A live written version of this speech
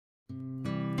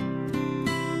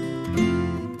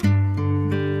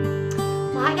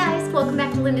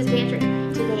to Linda's Pantry.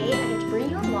 Today I get to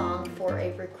bring you along for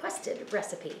a requested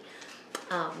recipe.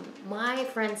 My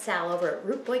friend Sal over at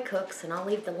Root Boy Cooks, and I'll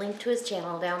leave the link to his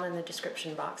channel down in the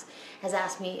description box, has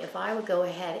asked me if I would go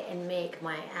ahead and make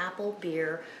my apple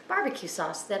beer barbecue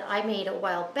sauce that I made a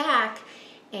while back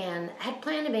and had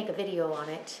planned to make a video on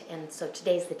it, and so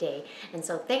today's the day. And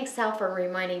so thanks, Sal, for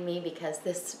reminding me, because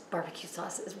this barbecue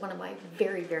sauce is one of my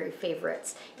very, very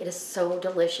favorites. It is so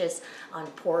delicious on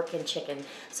pork and chicken.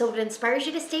 So if it inspires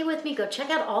you to stay with me, go check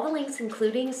out all the links,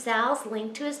 including Sal's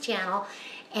link to his channel.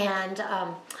 And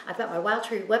I've got my Wild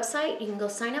Tree website. You can go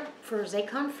sign up for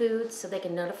Zaycon Foods so they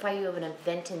can notify you of an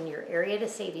event in your area to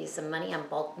save you some money on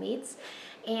bulk meats.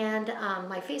 And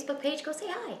my Facebook page, go say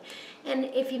hi. And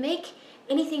if you make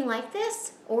anything like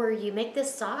this, or you make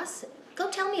this sauce, go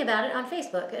tell me about it on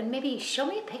Facebook and maybe show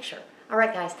me a picture. All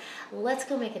right, guys, let's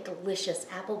go make a delicious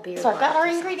apple beer. So I've got our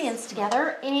ingredients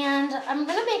together, and I'm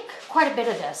gonna make quite a bit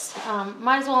of this.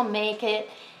 Might as well make it,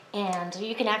 and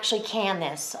you can actually can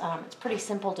this. It's pretty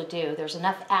simple to do. There's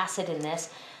enough acid in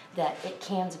this that it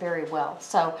cans very well.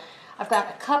 So I've got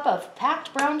a cup of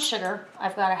packed brown sugar.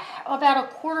 I've got about a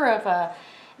quarter of a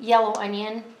yellow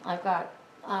onion. I've got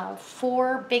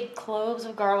 4 big cloves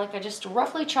of garlic. I just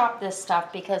roughly chop this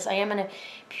stuff because I am going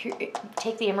to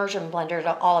take the immersion blender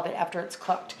to all of it after it's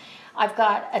cooked. I've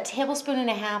got 1.5 tablespoons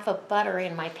of butter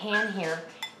in my pan here,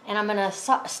 and I'm going to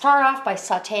start off by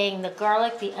sauteing the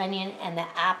garlic, the onion, and the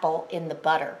apple in the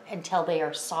butter until they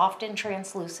are soft and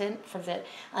translucent for the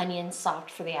onions, soft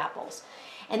for the apples.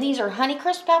 And these are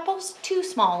Honeycrisp apples, 2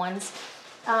 small ones,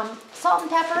 salt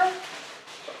and pepper,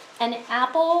 an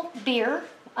apple beer,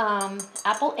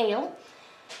 apple ale,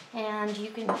 and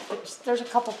you can, there's a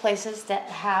couple places that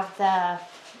have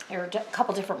or a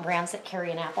couple different brands that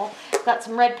carry an apple. Got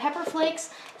some red pepper flakes,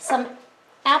 some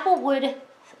applewood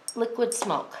liquid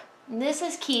smoke. And this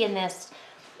is key in this.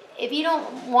 If you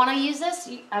don't want to use this,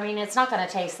 I mean, it's not going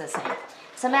to taste the same.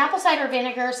 Some apple cider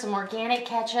vinegar, some organic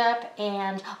ketchup,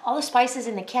 and all the spices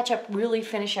in the ketchup really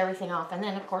finish everything off. And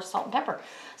then, of course, salt and pepper.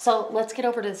 So let's get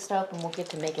over to the stove and we'll get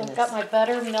to making this. I've got my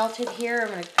butter melted here. I'm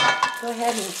going to go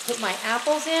ahead and put my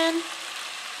apples in.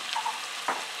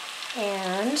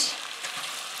 And,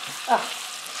 oh,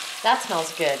 that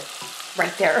smells good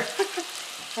right there.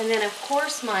 And then, of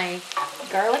course, my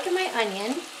garlic and my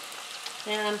onion.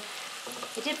 And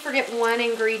I did forget one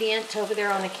ingredient over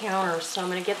there on the counter, so I'm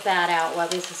going to get that out while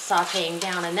this is sauteing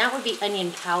down, and that would be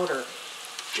onion powder.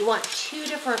 You want 2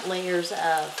 different layers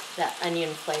of that onion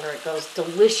flavor. It goes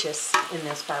delicious in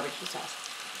this barbecue sauce.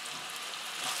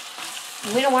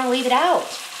 And we don't want to leave it out.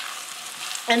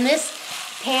 And this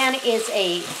pan is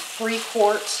a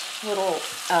 3-quart little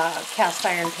cast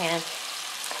iron pan,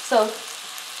 so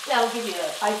that'll give you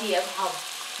an idea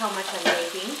of how much I'm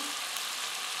making.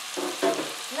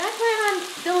 And I plan on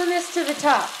filling this to the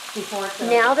top before it's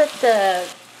over. Now that the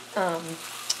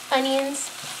onions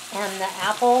and the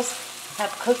apples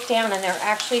have cooked down and they're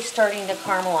actually starting to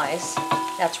caramelize,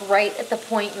 that's right at the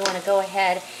point you want to go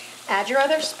ahead, add your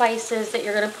other spices that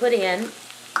you're going to put in.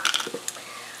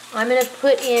 I'm going to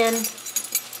put in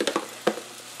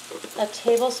a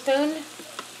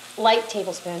light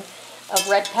tablespoon of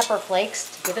red pepper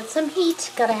flakes to give it some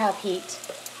heat. Gotta have heat.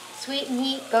 Sweet and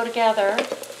heat go together.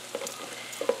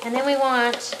 And then we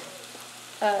want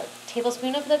a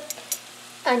tablespoon of the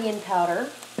onion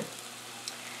powder,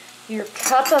 your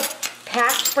cup of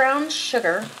packed brown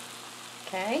sugar,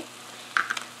 okay?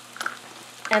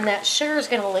 And that sugar is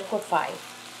going to liquefy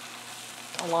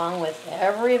along with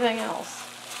everything else.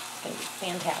 It's going to be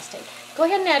fantastic. Go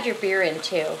ahead and add your beer in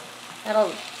too.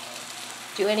 That'll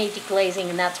do any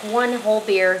deglazing, and that's 1 whole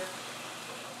beer.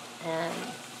 And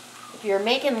if you're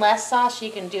making less sauce, you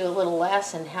can do a little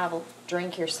less and have a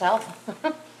drink yourself.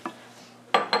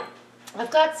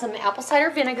 I've got some apple cider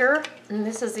vinegar, and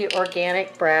this is the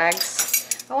organic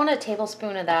Bragg's. I want 1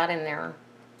 tablespoon of that in there.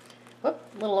 Whoop,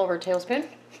 a little over a tablespoon.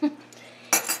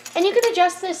 And you can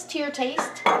adjust this to your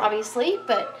taste, obviously,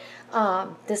 but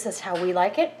this is how we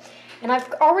like it. And I've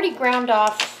already ground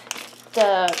off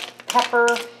the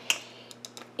pepper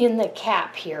in the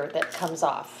cap here that comes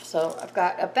off. So I've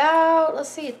got about, let's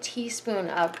see, 1 teaspoon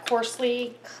of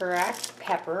coarsely cracked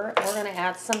pepper. We're going to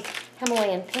add some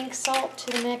Himalayan pink salt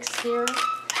to the mix here.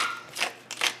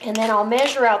 And then I'll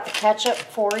measure out the ketchup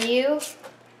for you.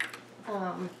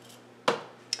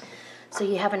 So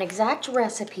you have an exact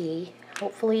recipe.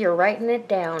 Hopefully you're writing it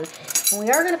down. And we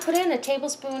are going to put in 1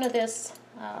 tablespoon of this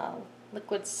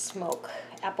liquid smoke,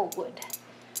 applewood.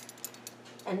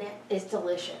 And it is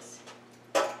delicious.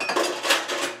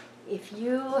 If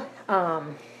you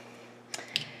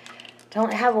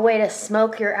don't have a way to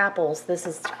smoke your apples, this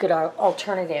is a good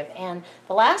alternative. And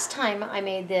the last time I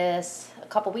made this, a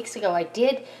couple weeks ago, I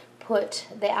did put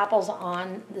the apples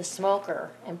on the smoker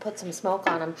and put some smoke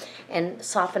on them and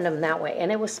softened them that way,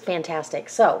 and it was fantastic.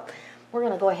 So we're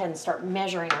going to go ahead and start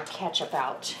measuring our ketchup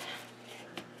out.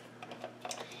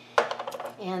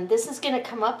 And this is going to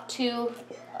come up to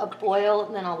a boil,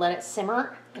 and then I'll let it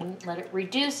simmer and let it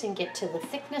reduce and get to the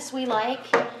thickness we like.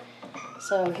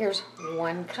 So here's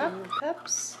 1 cup. 2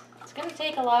 cups. It's going to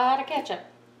take a lot of ketchup.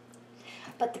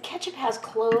 But the ketchup has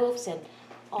cloves and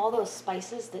all those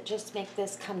spices that just make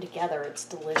this come together. It's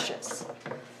delicious.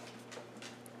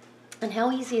 And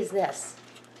how easy is this?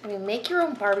 I mean, make your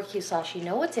own barbecue sauce. You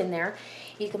know what's in there.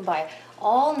 You can buy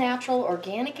all natural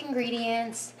organic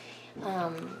ingredients.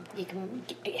 You can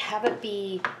have it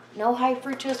be no high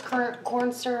fructose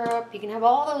corn syrup. You can have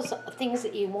all those things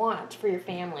that you want for your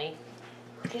family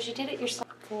because you did it yourself.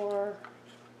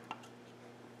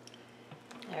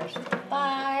 There's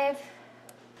 5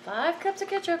 cups of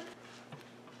ketchup.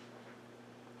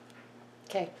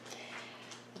 Okay,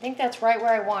 I think that's right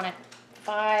where I want it.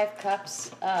 5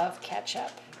 cups of ketchup.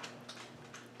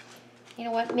 You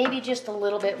know what, maybe just a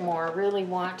little bit more. I really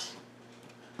want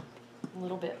a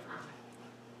little bit.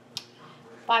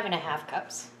 5.5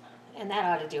 cups, and that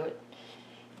ought to do it.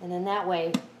 And then that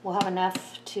way we'll have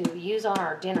enough to use on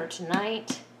our dinner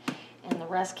tonight, and the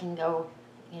rest can go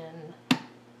in.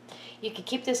 You could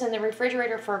keep this in the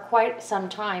refrigerator for quite some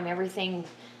time. Everything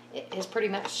is pretty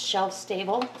much shelf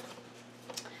stable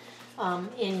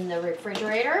in the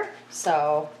refrigerator,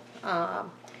 so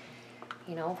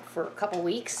you know, for a couple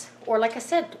weeks. Or like I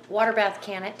said, water bath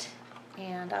can it,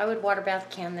 and I would water bath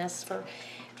can this for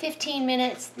 15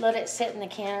 minutes, let it sit in the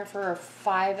canner for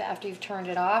 5 after you've turned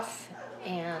it off,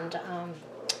 and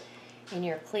in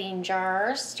your clean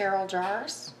jars, sterile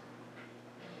jars.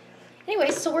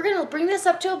 Anyway, so we're going to bring this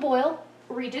up to a boil,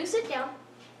 reduce it down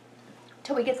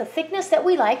till we get the thickness that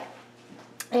we like,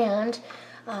 and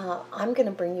I'm going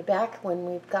to bring you back when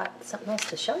we've got something else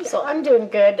to show you. So I'm doing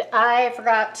good. I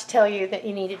forgot to tell you that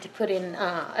you needed to put in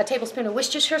a tablespoon of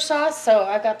Worcestershire sauce, so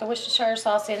I got the Worcestershire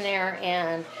sauce in there,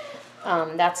 and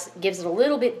that gives it a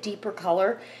little bit deeper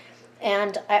color.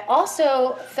 And I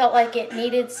also felt like it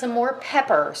needed some more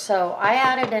pepper, so I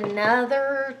added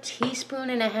another 1.5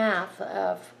 teaspoons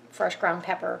of fresh ground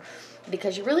pepper,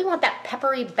 because you really want that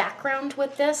peppery background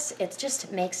with this. It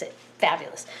just makes it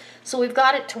fabulous. So we've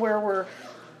got it to where we're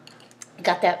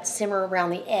got that simmer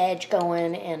around the edge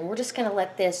going, and we're just going to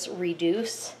let this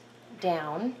reduce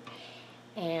down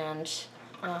and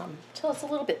till it's a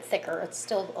little bit thicker. It's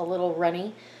still a little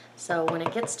runny. So when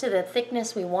it gets to the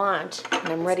thickness we want, and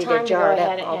I'm ready to jar it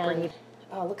up, I'll bring you.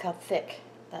 Oh, look how thick.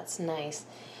 That's nice.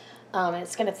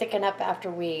 It's going to thicken up after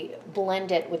we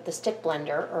blend it with the stick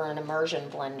blender or an immersion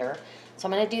blender. So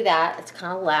I'm going to do that. It's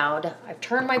kind of loud. I've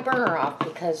turned my burner off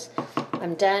because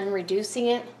I'm done reducing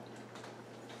it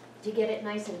to get it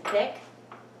nice and thick.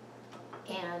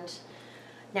 And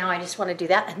now I just want to do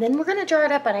that. And then we're going to jar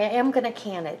it up, and I am going to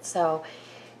can it. So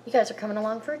you guys are coming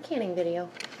along for a canning video.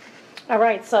 All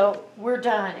right, so we're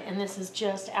done, and this is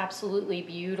just absolutely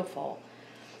beautiful.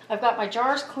 I've got my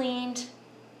jars cleaned,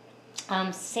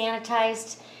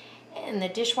 sanitized in the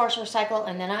dishwasher cycle,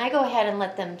 and then I go ahead and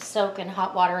let them soak in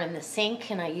hot water in the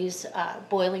sink, and I use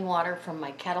boiling water from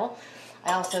my kettle.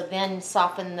 I also then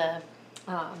soften the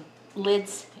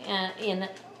lids in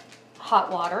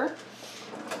hot water.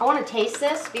 I want to taste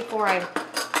this before I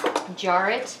jar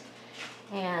it,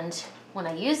 and when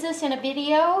I use this in a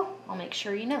video, I'll make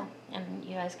sure you know, and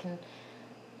you guys can.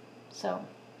 So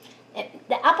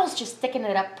the apples just thicken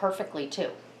it up perfectly too.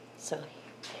 So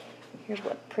here's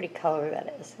what pretty color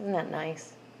that is. Isn't that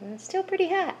nice? And it's still pretty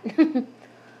hot.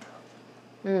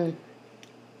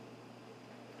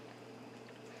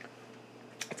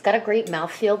 It's got a great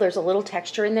mouthfeel. There's a little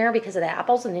texture in there because of the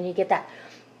apples, and then you get that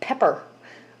pepper,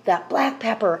 that black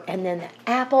pepper, and then the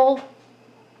apple.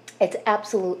 It's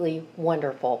absolutely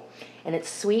wonderful. And it's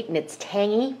sweet and it's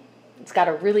tangy. It's got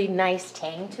a really nice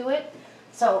tang to it.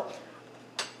 So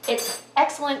it's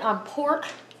excellent on pork,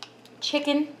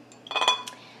 chicken.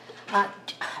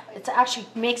 It actually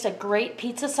makes a great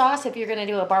pizza sauce if you're going to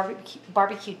do a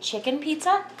barbecue chicken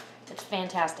pizza. It's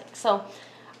fantastic. So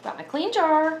I've got my clean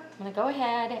jar. I'm going to go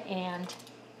ahead and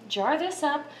jar this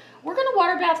up. We're going to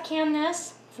water bath can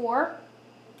this for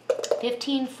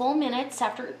 15 full minutes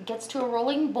after it gets to a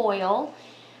rolling boil.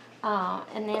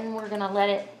 And then we're going to let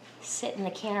it sit in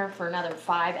the canner for another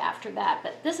 5 after that.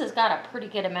 But this has got a pretty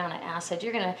good amount of acid.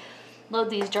 You're going to load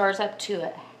these jars up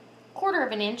to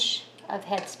 1/4 inch of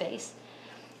headspace.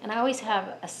 And I always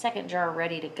have a second jar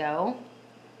ready to go.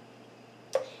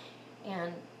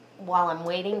 And while I'm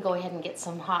waiting, go ahead and get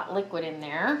some hot liquid in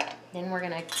there. Then we're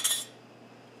gonna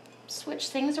switch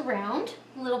things around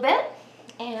a little bit,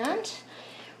 and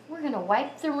we're gonna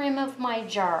wipe the rim of my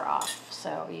jar off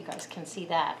so you guys can see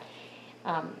that.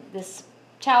 This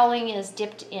toweling is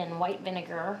dipped in white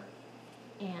vinegar,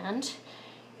 and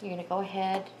you're gonna go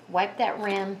ahead, wipe that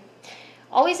rim.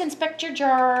 Always inspect your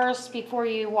jars before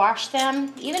you wash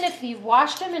them. Even if you've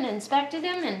washed them and inspected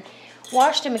them and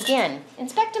washed them again,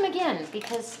 inspect them again,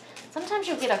 because sometimes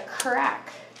you'll get a crack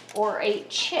or a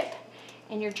chip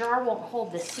and your jar won't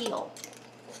hold the seal,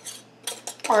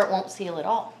 or it won't seal at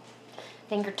all.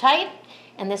 Finger tight,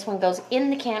 and this one goes in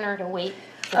the canner to wait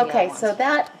for the other ones. So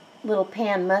that little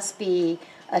pan must be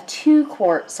a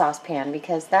 2-quart saucepan,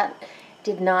 because that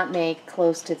did not make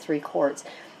close to 3 quarts,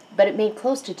 but it made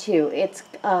close to 2. It's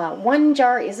one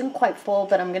jar isn't quite full,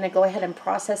 but I'm going to go ahead and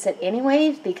process it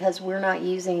anyways, because we're not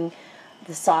using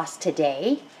the sauce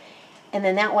today, and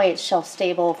then that way it's shelf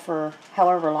stable for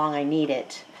however long I need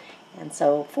it. And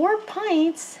so 4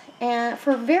 pints, and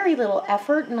for very little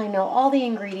effort, and I know all the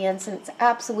ingredients, and it's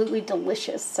absolutely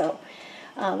delicious. So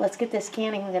let's get this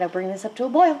canning. I'm going to bring this up to a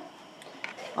boil.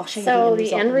 I'll show you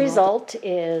the end result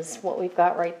is what we've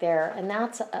got right there, and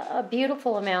that's a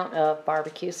beautiful amount of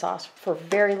barbecue sauce for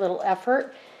very little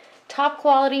effort. Top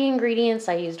quality ingredients.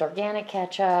 I used organic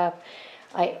ketchup.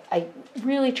 I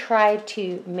really tried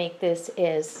to make this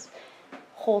as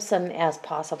wholesome as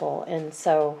possible, and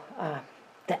so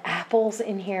the apples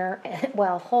in here,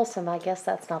 well, wholesome, I guess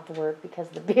that's not the word because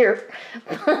of the beer,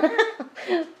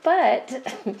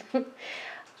 but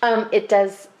it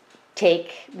does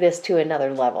take this to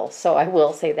another level, so I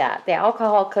will say that. The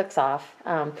alcohol cooks off.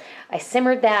 I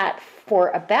simmered that for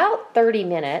about 30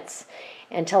 minutes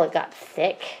until it got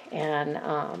thick, and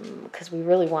because we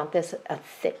really want this a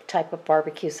thick type of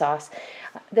barbecue sauce.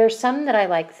 There's some that I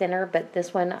like thinner, but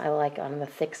this one I like on the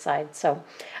thick side. So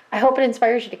I hope it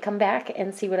inspires you to come back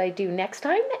and see what I do next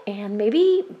time, and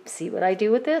maybe see what I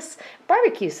do with this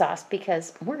barbecue sauce,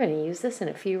 because we're going to use this in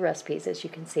a few recipes. As you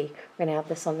can see, we're going to have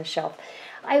this on the shelf.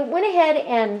 I went ahead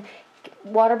and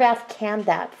water bath canned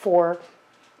that for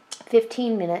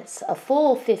 15 minutes, a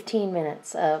full 15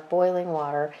 minutes of boiling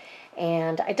water.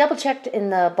 And I double checked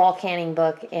in the ball canning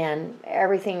book, and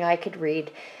everything I could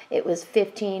read, it was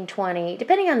 15, 20,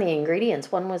 depending on the ingredients.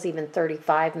 One was even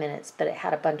 35 minutes, but it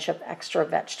had a bunch of extra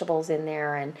vegetables in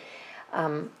there.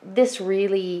 And this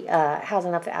really has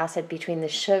enough acid between the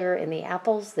sugar and the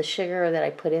apples. The sugar that I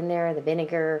put in there, the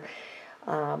vinegar,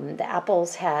 the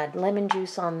apples had lemon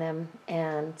juice on them.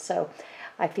 And so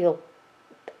I feel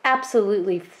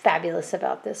absolutely fabulous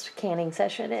about this canning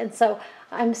session, and so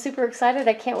I'm super excited.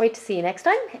 I can't wait to see you next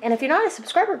time. And if you're not a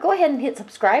subscriber, go ahead and hit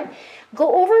subscribe.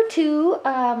 Go over to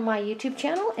my YouTube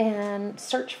channel and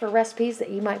search for recipes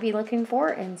that you might be looking for,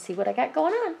 and see what I got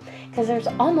going on, because there's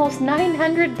almost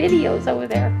 900 videos over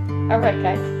there. All right,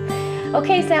 guys.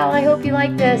 Okay, Sal, I hope you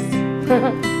like this.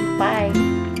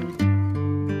 Bye.